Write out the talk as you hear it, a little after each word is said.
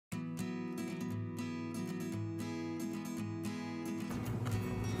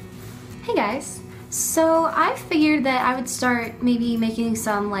Hey guys! So I figured that I would start maybe making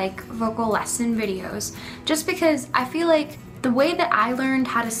some like vocal lesson videos just because I feel like the way that I learned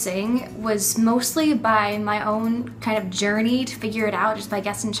how to sing was mostly by my own kind of journey to figure it out just by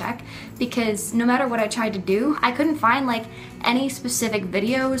guess and check, because no matter what I tried to do, I couldn't find like any specific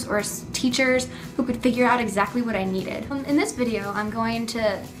videos or teachers who could figure out exactly what I needed. In this video, I'm going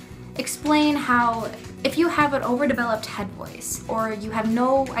to explain how if you have an overdeveloped head voice or you have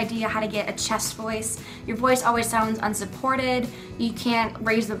no idea how to get a chest voice, your voice always sounds unsupported, you can't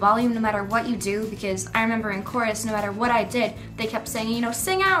raise the volume no matter what you do, because I remember in chorus, no matter what I did, they kept saying, you know,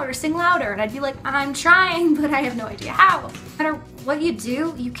 sing out or sing louder, and I'd be like, I'm trying, but I have no idea how. No matter what you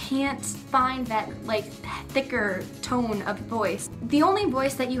do, you can't find that like thicker tone of voice. The only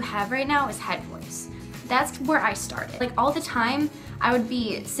voice that you have right now is head voice. That's where I started. Like all the time, I would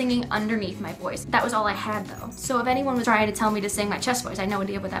be singing underneath my voice. That was all I had though. So if anyone was trying to tell me to sing my chest voice, I had no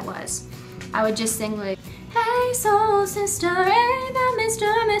idea what that was. I would just sing like, hey soul sister, ain't that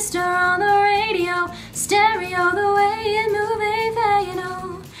Mr. Mister on the radio, stereo the way it's moving there, you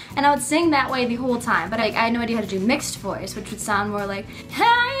know. And I would sing that way the whole time, but I had no idea how to do mixed voice, which would sound more like,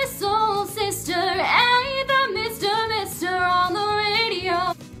 hey soul sister, ain't that Mr. Mister on the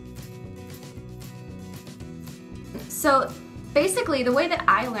radio. So basically, the way that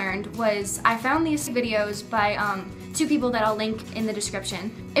I learned was I found these videos by two people that I'll link in the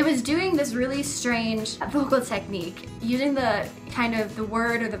description. It was doing this really strange vocal technique using the kind of the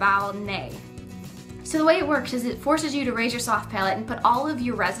word or the vowel nay. So the way it works is it forces you to raise your soft palate and put all of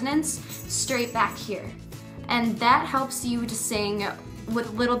your resonance straight back here. And that helps you to sing with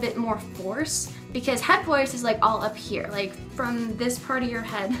a little bit more force, because head voice is like all up here, like from this part of your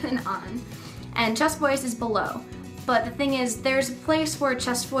head and on. And chest voice is below. But the thing is, there's a place where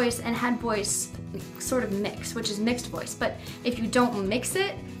chest voice and head voice sort of mix, which is mixed voice. But if you don't mix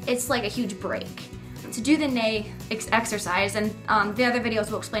it, it's like a huge break. To do the nay exercise, and the other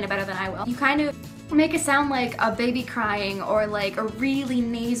videos will explain it better than I will, you kind of make it sound like a baby crying or like a really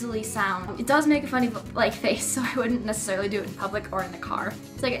nasally sound. It does make a funny like face, so I wouldn't necessarily do it in public or in the car.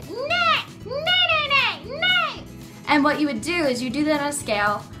 It's like a nay, nay, nay, nay, nay. And what you would do is you do that on a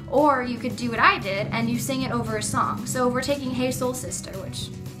scale, or you could do what I did and you sing it over a song. So if we're taking Hey Soul Sister, which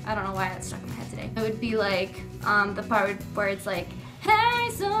I don't know why that's stuck in my head today, it would be like the part where it's like, hey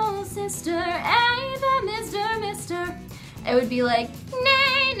soul sister, ain't that Mr. Mister? It would be like,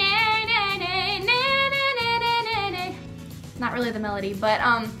 nay, nay, nay, nay, nay, nay, nay, nay, nay. Not really the melody, but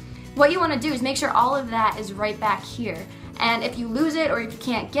what you want to do is make sure all of that is right back here. And if you lose it or if you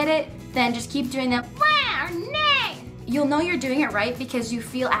can't get it, then just keep doing that, wah, nay. You'll know you're doing it right because you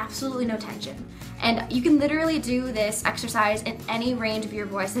feel absolutely no tension. And you can literally do this exercise in any range of your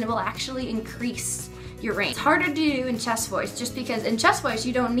voice and it will actually increase your range. It's harder to do in chest voice just because in chest voice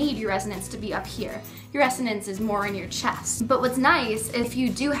you don't need your resonance to be up here. Your resonance is more in your chest. But what's nice, if you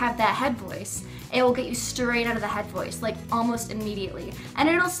do have that head voice, it will get you straight out of the head voice, like almost immediately. And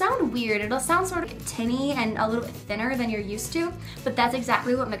it'll sound weird, it'll sound sort of tinny and a little bit thinner than you're used to, but that's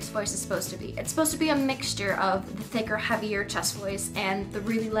exactly what mixed voice is supposed to be. It's supposed to be a mixture of the thicker, heavier chest voice and the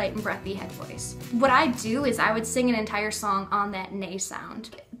really light and breathy head voice. What I do is I would sing an entire song on that nay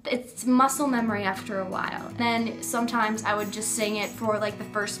sound. It's muscle memory after a while. Then sometimes I would just sing it for like the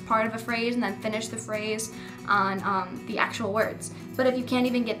first part of a phrase and then finish the phrase on the actual words. But if you can't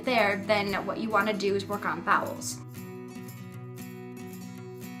even get there, then what you want to do is work on vowels.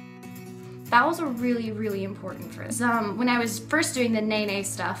 Vowels are really, really important for this. When I was first doing the nay-nay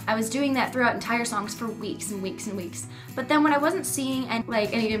stuff, I was doing that throughout entire songs for weeks and weeks and weeks. But then when I wasn't seeing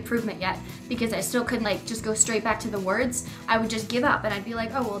any improvement yet, because I still couldn't like just go straight back to the words, I would just give up and I'd be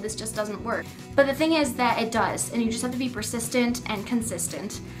like, oh well, this just doesn't work. But the thing is that it does, and you just have to be persistent and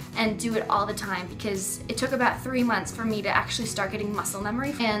consistent and do it all the time, because it took about 3 months for me to actually start getting muscle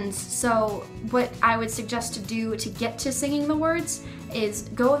memory. And so what I would suggest to do to get to singing the words is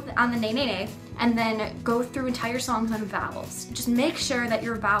go on the nay nay nay and then go through entire songs on vowels. Just make sure that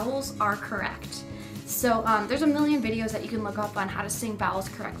your vowels are correct. So there's a million videos that you can look up on how to sing vowels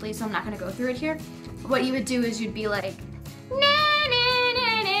correctly, so I'm not going to go through it here. What you would do is you'd be like, nay, nay,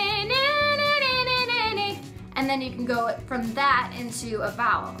 nay, nay, nay, nay, nay, nay, nay, and then you can go from that into a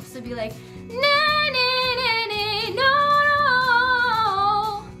vowel. So it'd be like, nay, nay, nay, nay, no,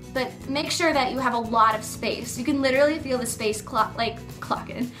 no. But make sure that you have a lot of space. You can literally feel the space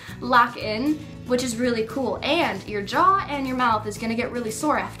lock in, which is really cool. And your jaw and your mouth is gonna get really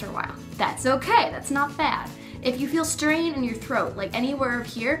sore after a while. That's okay, that's not bad. If you feel strain in your throat, like anywhere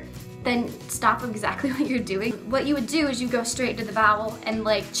here, then stop exactly what you're doing. What you would do is you go straight to the vowel and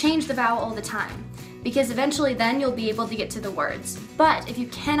like change the vowel all the time. because eventually then you'll be able to get to the words. But if you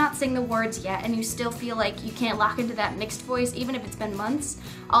cannot sing the words yet and you still feel like you can't lock into that mixed voice, even if it's been months,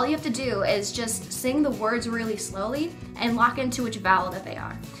 all you have to do is just sing the words really slowly and lock into which vowel that they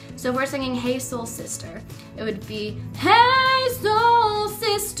are. So if we're singing Hey Soul Sister, it would be Hey Soul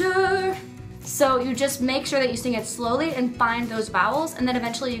Sister. So you just make sure that you sing it slowly and find those vowels, and then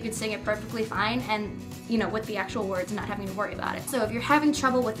eventually you can sing it perfectly fine and, you know, with the actual words and not having to worry about it. So if you're having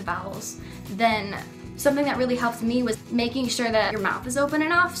trouble with the vowels, then something that really helped me was making sure that your mouth is open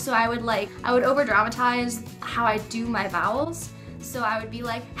enough. So I would over dramatize how I do my vowels. So I would be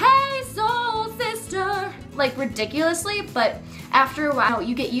like, Hey Soul Sister, like ridiculously, but after a while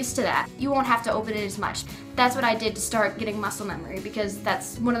you get used to that. You won't have to open it as much. That's what I did to start getting muscle memory, because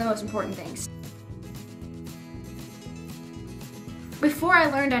that's one of the most important things. Before I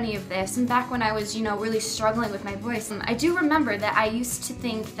learned any of this, and back when I was, you know, really struggling with my voice, I do remember that I used to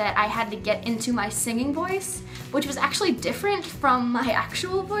think that I had to get into my singing voice, which was actually different from my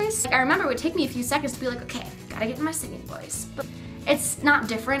actual voice. Like, I remember it would take me a few seconds to be like, okay, gotta get in my singing voice. But it's not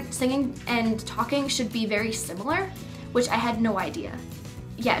different. Singing and talking should be very similar, which I had no idea.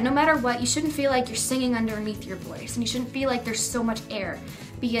 Yeah, no matter what, you shouldn't feel like you're singing underneath your voice, and you shouldn't feel like there's so much air,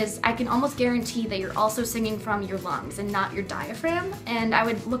 because I can almost guarantee that you're also singing from your lungs and not your diaphragm. And I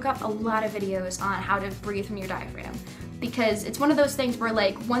would look up a lot of videos on how to breathe from your diaphragm, because it's one of those things where,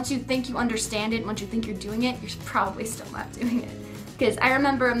 like, once you think you understand it, once you think you're doing it, you're probably still not doing it. Because I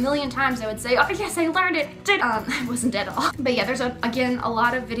remember a million times I would say, oh yes, I learned it, I wasn't at all. But yeah, there's again a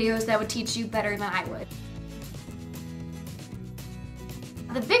lot of videos that would teach you better than I would.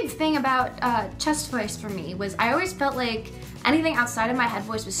 The big thing about chest voice for me was I always felt like anything outside of my head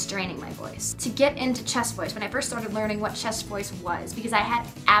voice was straining my voice. To get into chest voice, when I first started learning what chest voice was, because I had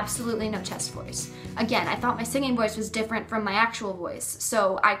absolutely no chest voice. Again, I thought my singing voice was different from my actual voice,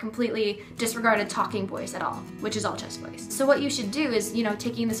 so I completely disregarded talking voice at all, which is all chest voice. So what you should do is, you know,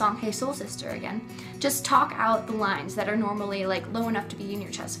 taking the song Hey Soul Sister again, just talk out the lines that are normally like low enough to be in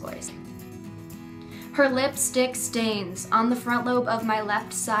your chest voice. Her lipstick stains on the front lobe of my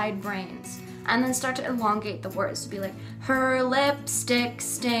left side brains. And then start to elongate the words to be like, her lipstick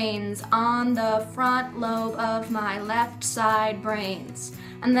stains on the front lobe of my left side brains.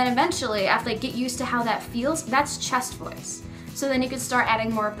 And then eventually, after they get used to how that feels, that's chest voice. So then you could start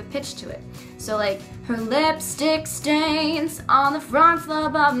adding more of the pitch to it. So like, her lipstick stains on the front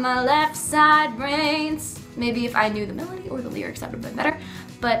lobe of my left side brains. Maybe if I knew the melody or the lyrics, that would have been better,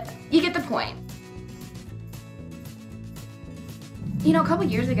 but you get the point. You know, a couple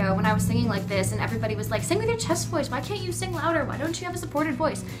years ago when I was singing like this and everybody was like, sing with your chest voice, why can't you sing louder? Why don't you have a supported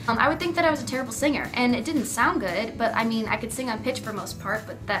voice? I would think that I was a terrible singer, and it didn't sound good, but I mean, I could sing on pitch for most part,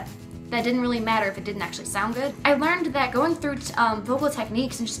 but that didn't really matter if it didn't actually sound good. I learned that going through vocal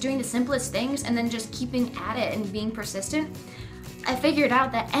techniques and just doing the simplest things and then just keeping at it and being persistent, I figured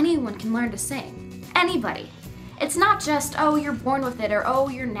out that anyone can learn to sing. Anybody. It's not just, oh, you're born with it, or oh,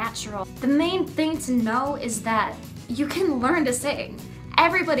 you're natural. The main thing to know is that you can learn to sing.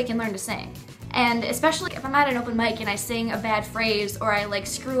 Everybody can learn to sing. And especially if I'm at an open mic and I sing a bad phrase, or I like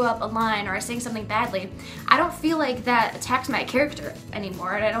screw up a line, or I sing something badly, I don't feel like that attacks my character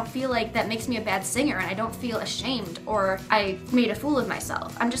anymore, and I don't feel like that makes me a bad singer, and I don't feel ashamed or I made a fool of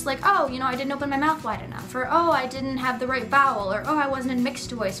myself. I'm just like, oh, you know, I didn't open my mouth wide enough, or oh, I didn't have the right vowel, or oh, I wasn't in mixed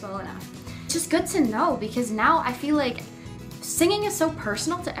voice well enough. It's just good to know, because now I feel like singing is so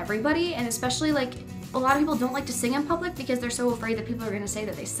personal to everybody, and especially like a lot of people don't like to sing in public because they're so afraid that people are going to say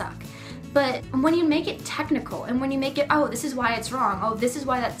that they suck. But when you make it technical, and when you make it, oh, this is why it's wrong, oh, this is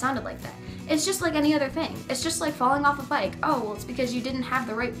why that sounded like that, it's just like any other thing. It's just like falling off a bike. Oh, well, it's because you didn't have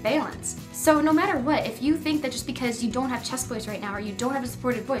the right balance. So no matter what, if you think that just because you don't have chest voice right now, or you don't have a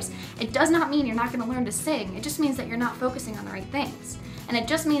supported voice, it does not mean you're not going to learn to sing. It just means that you're not focusing on the right things. And it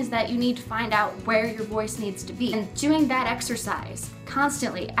just means that you need to find out where your voice needs to be. And doing that exercise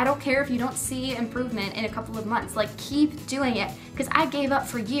constantly, I don't care if you don't see improvement in a couple of months, like keep doing it. Because I gave up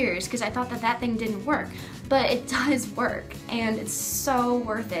for years because I thought that that thing didn't work. But it does work, and it's so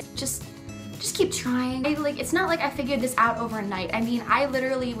worth it. Just keep trying. It's not like I figured this out overnight. I mean, I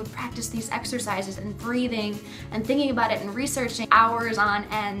literally would practice these exercises and breathing and thinking about it and researching hours on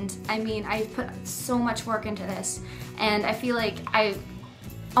end. I mean, I put so much work into this, and I feel like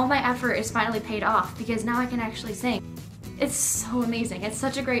all my effort is finally paid off, because now I can actually sing. It's so amazing. It's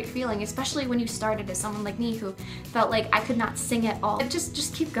such a great feeling, especially when you started as someone like me who felt like I could not sing at all.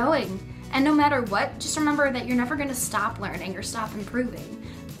 Just keep going. And no matter what, just remember that you're never gonna stop learning or stop improving.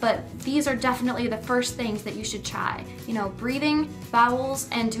 but these are definitely the first things that you should try. You know, breathing, vowels,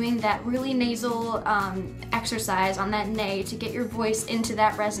 and doing that really nasal exercise on that nay to get your voice into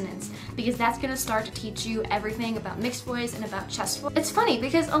that resonance, because that's gonna start to teach you everything about mixed voice and about chest voice. It's funny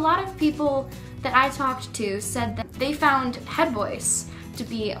because a lot of people that I talked to said that they found head voice to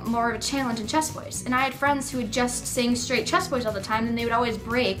be more of a challenge in chest voice. And I had friends who would just sing straight chest voice all the time, and they would always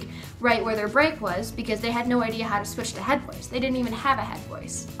break right where their break was because they had no idea how to switch to head voice. They didn't even have a head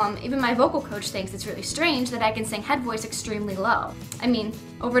voice. Even my vocal coach thinks it's really strange that I can sing head voice extremely low. I mean,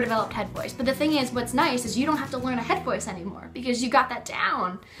 overdeveloped head voice. But the thing is, what's nice is you don't have to learn a head voice anymore because you got that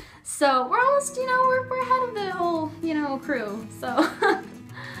down. So we're almost, you know, we're ahead of the whole, you know, crew. So,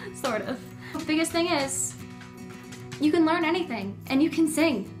 sort of. The biggest thing is, you can learn anything, and you can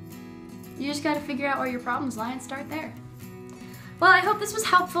sing. You just gotta figure out where your problems lie and start there. Well, I hope this was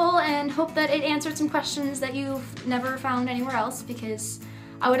helpful and hope that it answered some questions that you've never found anywhere else, because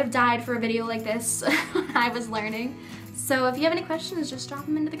I would have died for a video like this when I was learning. So if you have any questions, just drop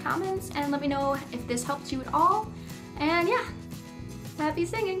them into the comments and let me know if this helped you at all. And yeah, happy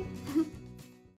singing.